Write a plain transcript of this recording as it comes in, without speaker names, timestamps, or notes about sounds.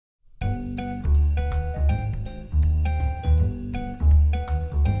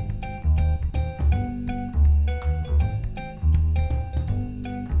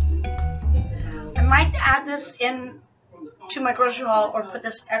might add this in to my grocery haul or put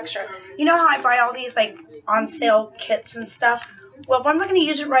this extra. You know how I buy all these like on sale kits and stuff? Well, if I'm not going to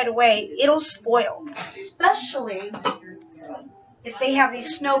use it right away, it'll spoil. Especially if they have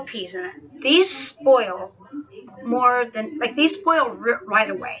these snow peas in it. These spoil more than, like these spoil right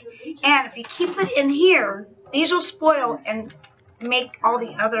away. And if you keep it in here, these will spoil and make all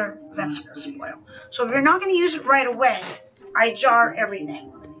the other vegetables spoil. So if you're not going to use it right away, I jar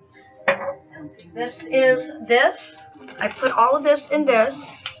everything. This is this. I put all of this in this.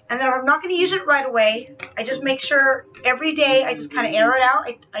 And then if I'm not going to use it right away, I just make sure every day I just kind of air it out.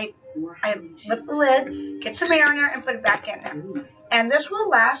 I lift the lid, get some air in there, and put it back in there. And this will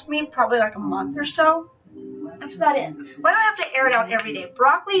last me probably like a month or so. That's about it. Well, I don't have to air it out every day.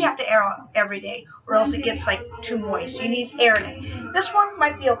 Broccoli you have to air out every day, or else it gets like too moist. You need air in it. This one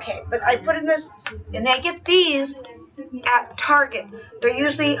might be okay, but I put in this, and I get these at Target. They're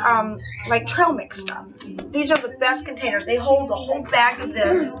usually like trail mix stuff. These are the best containers. They hold the whole bag of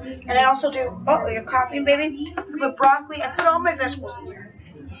this. And I also do, oh, you're coughing, baby? I put broccoli. I put all my vegetables in here.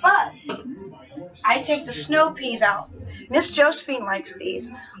 But I take the snow peas out. Miss Josephine likes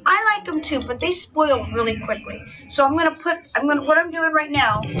these. I like them too, but they spoil really quickly. So what I'm doing right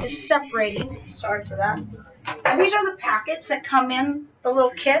now is separating. Sorry for that. And these are the packets that come in the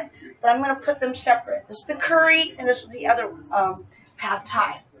little kit, but I'm going to put them separate. This is the curry, and this is the other pad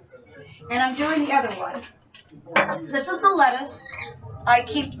thai. And I'm doing the other one. This is the lettuce. I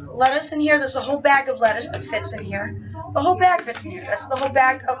keep lettuce in here. There's a whole bag of lettuce that fits in here. The whole bag fits in here. That's the whole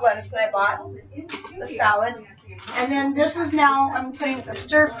bag of lettuce that I bought. The salad. And then this is now, I'm putting the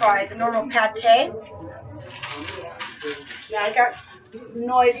stir fry, the normal pate. Yeah, I got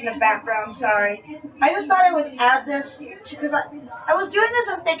noise in the background, sorry. I just thought I would add this because I was doing this,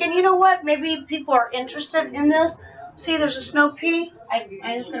 I'm thinking, you know what, maybe people are interested in this. See, there's a snow pea.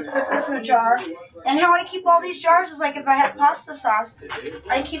 I'm just going to put this in a jar. And how I keep all these jars is like if I have pasta sauce,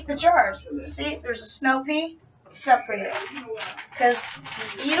 I keep the jars. See, there's a snow pea, separate it. Because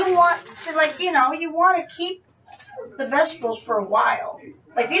you don't want to, like, you know, you want to keep the vegetables for a while.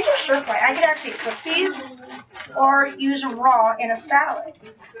 Like these are stir fry. I could actually cook these or use them raw in a salad.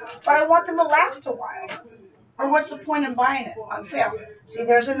 But I want them to last a while. Or what's the point in buying it on sale? See,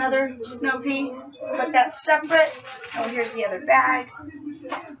 there's another snow pea. Put that separate. Oh, here's the other bag.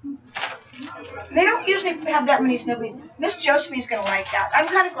 They don't usually have that many snow peas. Miss Josephine's going to like that. I'm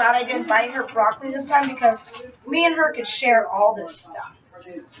kind of glad I didn't buy her broccoli this time because me and her could share all this stuff.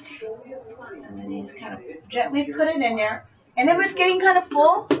 And then you just kind of gently put it in there. And if it's getting kind of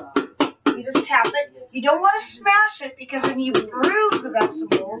full, you just tap it. You don't want to smash it because then you bruise the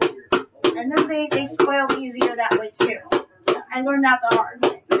vegetables. And then they spoil easier that way too. I learned that the hard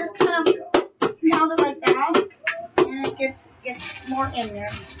way. You just kind of pound it like that, and it gets more in there.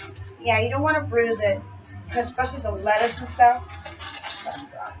 Yeah, you don't want to bruise it, because especially the lettuce and stuff.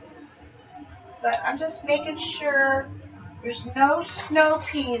 But I'm just making sure there's no snow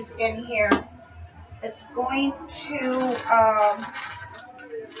peas in here. It's going to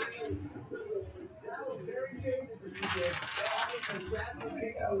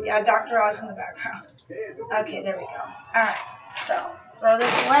yeah, Dr. Oz in the background. Okay, there we go. Alright, so throw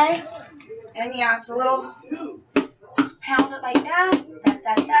this away. And yeah, it's a little, just pound it like that.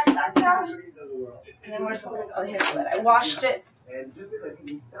 And then where's the lid? Oh, here's the lid. I washed it.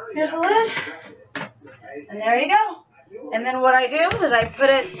 Here's the lid. And there you go. And then what I do is I put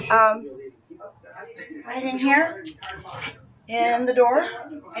it right in here in the door.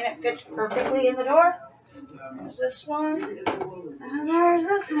 And it fits perfectly in the door. There's this one, and there's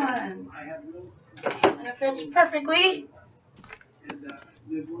this one, and it fits perfectly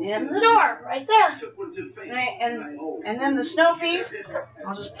in the door, right there. And then the snow peas,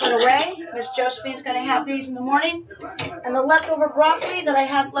 I'll just put away. Miss Josephine's going to have these in the morning. And the leftover broccoli that I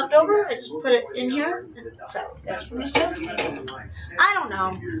had left over, I just put it in here. So that's for Miss Josephine. I don't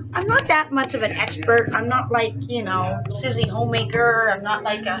know. I'm not that much of an expert. I'm not like, you know, Susie Homemaker. I'm not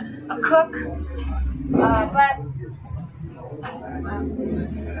like a cook. But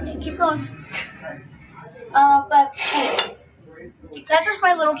okay, keep going. But anyway, that's just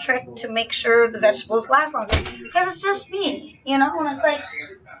my little trick to make sure the vegetables last longer. Because it's just me, you know. And it's like,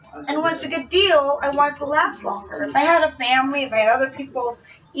 and when it's a good deal, I want it to last longer. If I had a family, if I had other people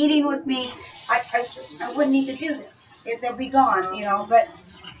eating with me, I wouldn't need to do this. They'll be gone, you know. But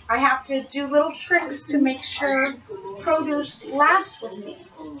I have to do little tricks to make sure produce lasts with me.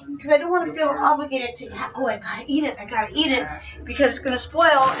 Because I don't want to feel obligated to, oh, I gotta eat it, because it's gonna spoil,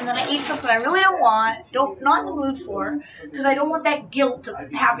 and then I eat something I really don't want, not in the mood for, because I don't want that guilt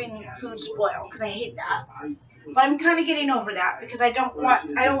of having food spoil, because I hate that. But I'm kind of getting over that because I don't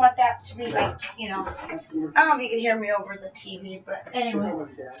want that to be like, you know, I don't know if you can hear me over the TV, but anyway.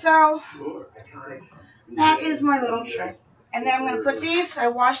 So that is my little trick. And then I'm going to put these, I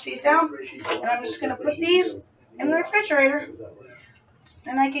wash these down, and I'm just going to put these in the refrigerator.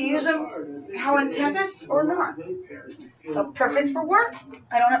 And I can use them how intended or not. So perfect for work.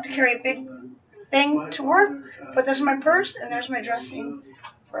 I don't have to carry a big thing to work. Put this in my purse, and there's my dressing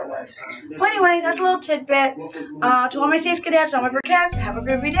for work. Well, anyway, that's a little tidbit. To all my Stace-Cadets, all my Burkettes, have a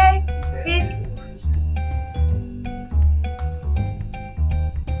groovy day. Peace.